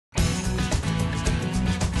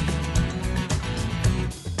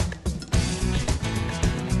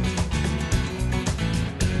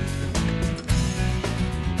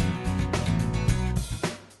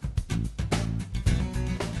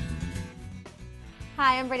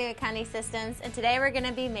Hi, I'm Brittany with Conde Systems, and today we're going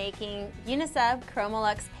to be making Unisub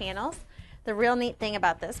ChromaLuxe panels. The real neat thing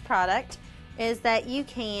about this product is that you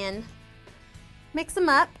can mix them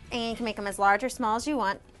up and you can make them as large or small as you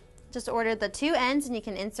want. Just order the two ends and you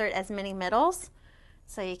can insert as many middles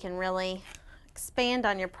so you can really expand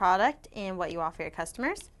on your product and what you offer your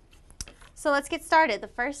customers. So let's get started. The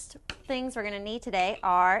first things we're going to need today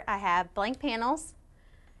are I have blank panels,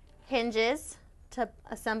 hinges to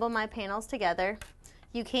assemble my panels together.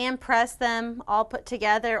 You can press them all put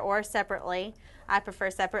together or separately. I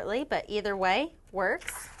prefer separately, but either way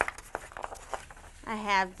works. I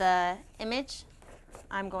have the image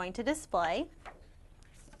I'm going to display,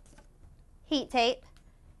 heat tape,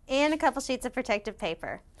 and a couple sheets of protective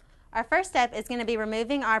paper. Our first step is going to be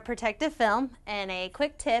removing our protective film, and a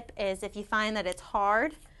quick tip is if you find that it's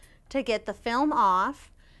hard to get the film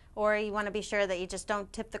off, or you want to be sure that you just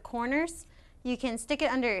don't tip the corners, you can stick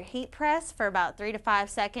it under your heat press for about 3 to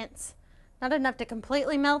 5 seconds. Not enough to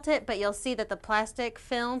completely melt it, but you'll see that the plastic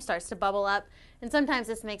film starts to bubble up, and sometimes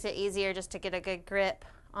this makes it easier just to get a good grip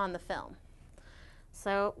on the film.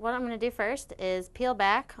 So what I'm going to do first is peel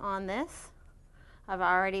back on this. I've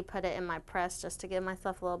already put it in my press just to give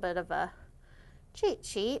myself a little bit of a cheat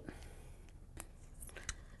sheet.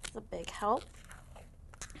 It's a big help.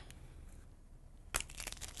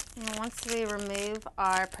 And once we remove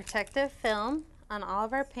our protective film on all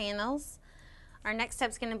of our panels, our next step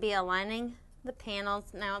is going to be aligning the panels.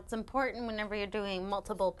 Now it's important whenever you're doing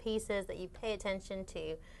multiple pieces that you pay attention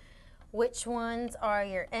to which ones are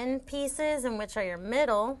your end pieces and which are your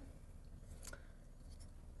middle.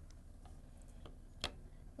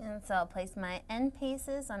 And so I'll place my end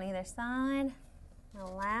pieces on either side. The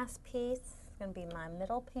last piece is going to be my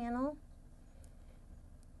middle panel.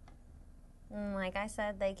 And like I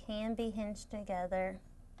said, they can be hinged together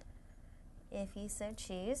if you so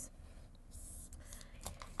choose.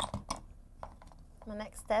 The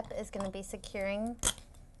next step is going to be securing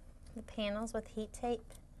the panels with heat tape.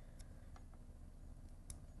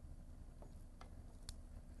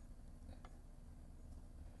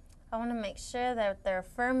 I want to make sure that they're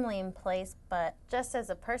firmly in place, but just as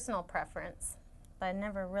a personal preference, I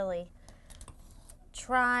never really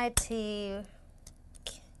try to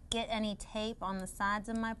get any tape on the sides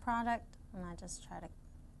of my product, and I just try to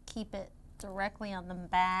keep it directly on the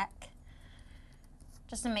back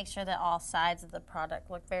just to make sure that all sides of the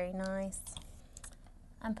product look very nice.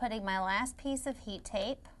 I'm putting my last piece of heat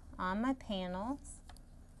tape on my panels.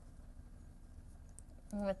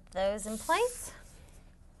 And with those in place,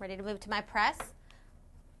 ready to move to my press.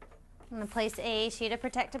 I'm going to place a sheet of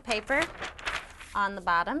protective paper on the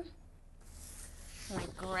bottom. I'm going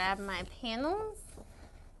to grab my panels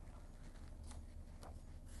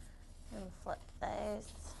and flip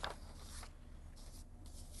those.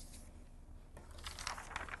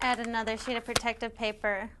 Add another sheet of protective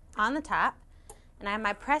paper on the top, and I have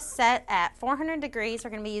my press set at 400 degrees. We're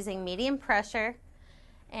going to be using medium pressure,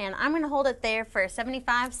 and I'm going to hold it there for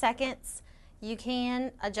 75 seconds. You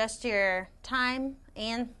can adjust your time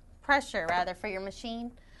and pressure rather for your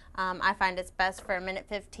machine. I find it's best for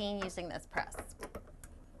 1:15 using this press.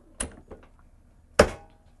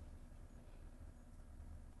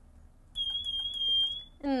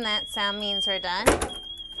 And that sound means we're done.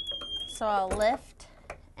 So I'll lift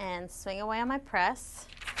and swing away on my press.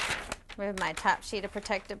 Remove my top sheet of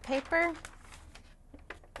protective paper.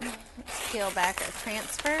 Peel back or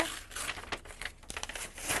transfer.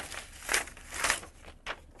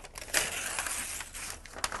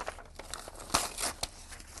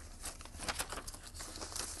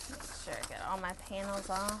 Make sure I get all my panels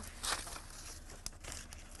off.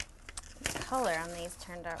 The color on these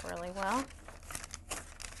turned out really well.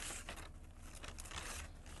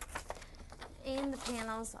 And the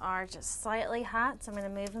panels are just slightly hot, so I'm going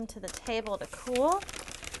to move them to the table to cool.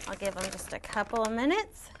 I'll give them just a couple of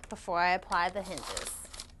minutes before I apply the hinges.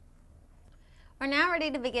 We're now ready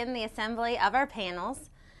to begin the assembly of our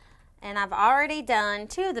panels, and I've already done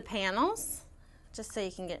 2 of the panels, just so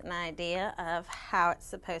you can get an idea of how it's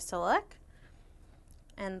supposed to look.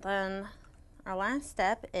 And then our last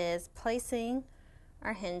step is placing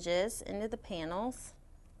our hinges into the panels.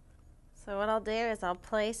 So what I'll do is I'll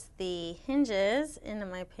place the hinges into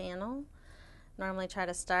my panel. Normally try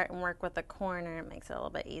to start and work with the corner. It makes it a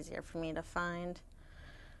little bit easier for me to find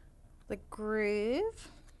the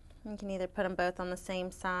groove. You can either put them both on the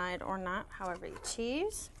same side or not, however you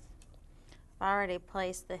choose. I've already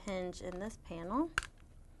placed the hinge in this panel,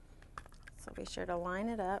 so be sure to line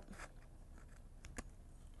it up.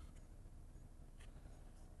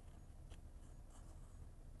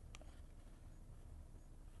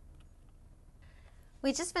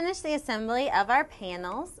 We just finished the assembly of our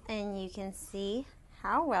panels, and you can see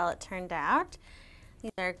how well it turned out. These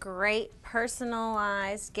are great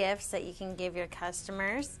personalized gifts that you can give your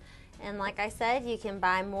customers. And like I said, you can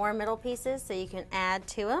buy more middle pieces so you can add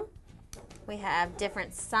to them. We have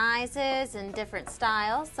different sizes and different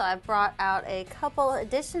styles, so I brought out a couple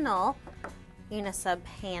additional Unisub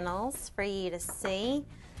panels for you to see.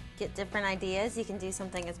 Get different ideas. You can do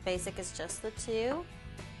something as basic as just the two.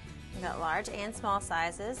 We've got large and small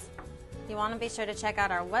sizes. You want to be sure to check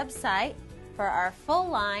out our website for our full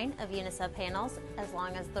line of Unisub panels, as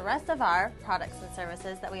long as the rest of our products and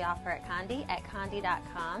services that we offer at Conde at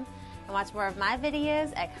conde.com, and watch more of my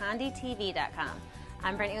videos at condetv.com.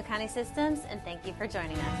 I'm Brittany with Conde Systems, and thank you for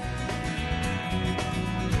joining us.